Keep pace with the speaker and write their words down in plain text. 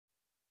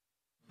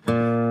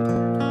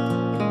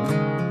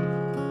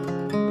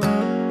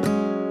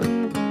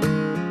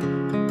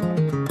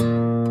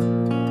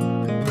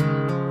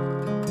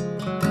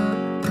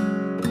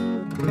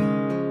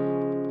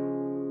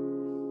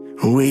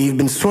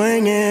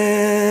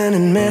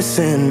and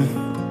missing.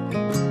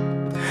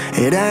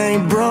 It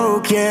ain't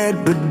broke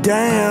yet, but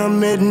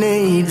damn, it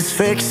needs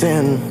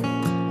fixing.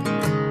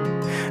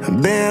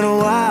 Been a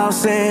while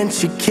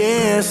since you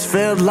kissed,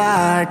 felt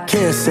like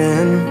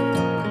kissing.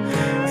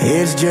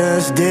 It's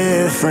just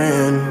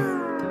different.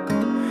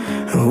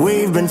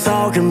 We've been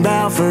talking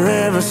about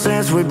forever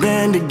since we've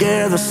been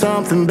together.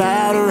 Something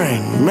about a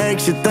ring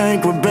makes you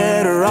think we're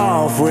better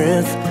off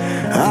with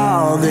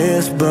all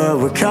this, but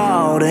we're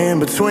caught in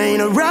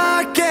between a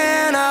rock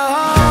and a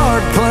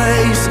hard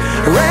place.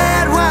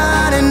 Red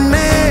wine and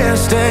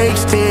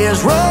mistakes,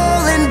 tears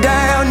rolling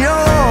down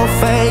your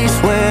face.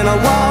 When I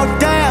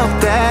walked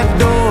out that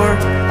door,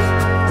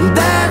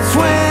 that's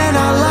when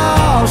I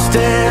lost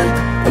it.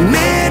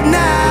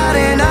 Midnight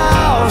in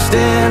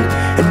Austin,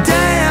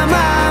 damn,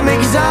 I'm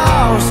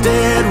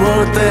exhausted.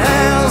 What the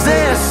hell's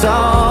this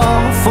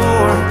all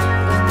for?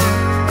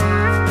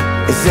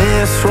 Is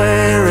this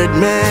where it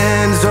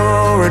mends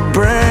or it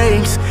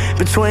breaks?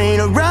 Between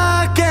a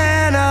rock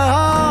and a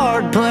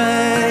hard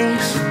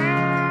place.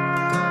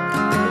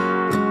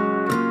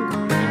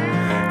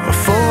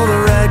 For the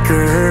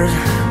record,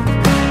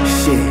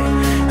 shit,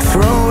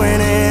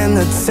 throwing in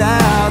the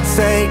towel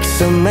takes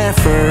some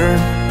effort.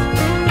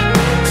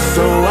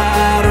 So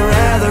I'd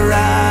rather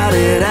ride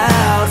it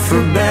out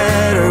for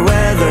better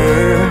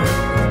weather.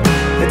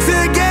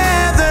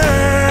 Together,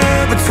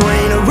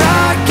 between a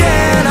rock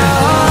and a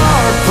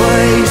hard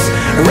place.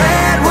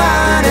 Red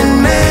wine and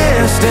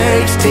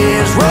mistakes,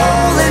 tears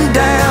rolling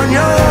down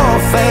your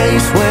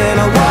face. When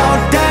I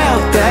walked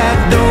out that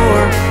door,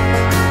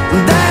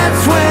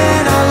 that's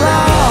when I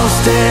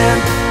lost it.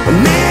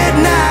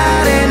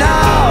 Midnight in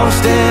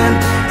Austin,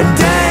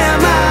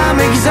 damn, I'm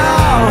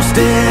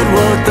exhausted.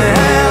 What the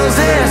hell's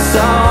this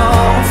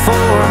all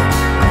for?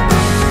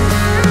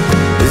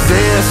 Is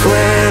this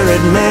where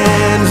it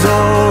mends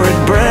or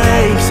it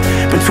breaks?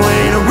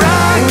 Between a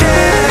rock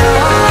and a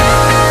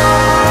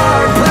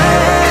hard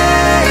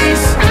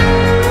place.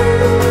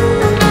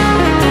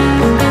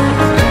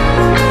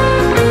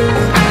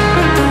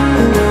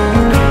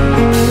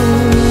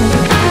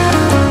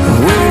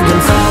 We've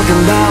been talking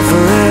about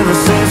forever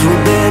since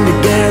we've been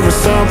together.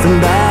 Something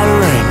about a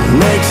ring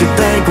makes you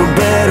think we're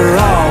better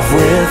off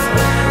with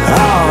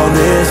all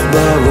this,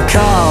 but we're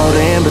caught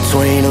in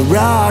between a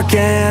rock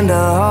and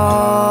a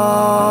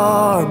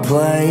hard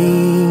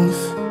place.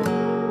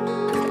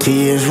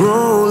 Tears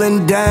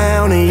rolling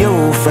down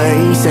your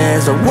face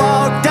as I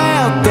walked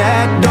out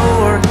that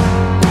door.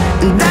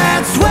 And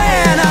that's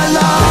when I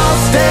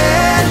lost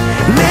it.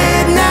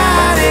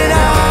 Midnight in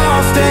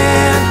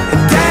Austin,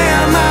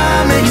 damn,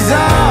 I'm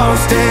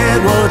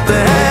exhausted. What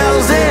the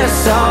hell's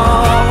this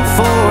all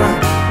for?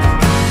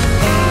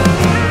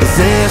 Is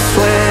this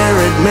where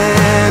it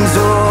mends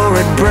or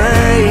it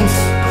breaks?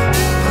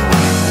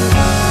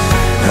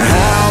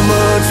 How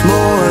much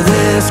more of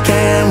this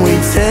can we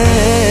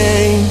take?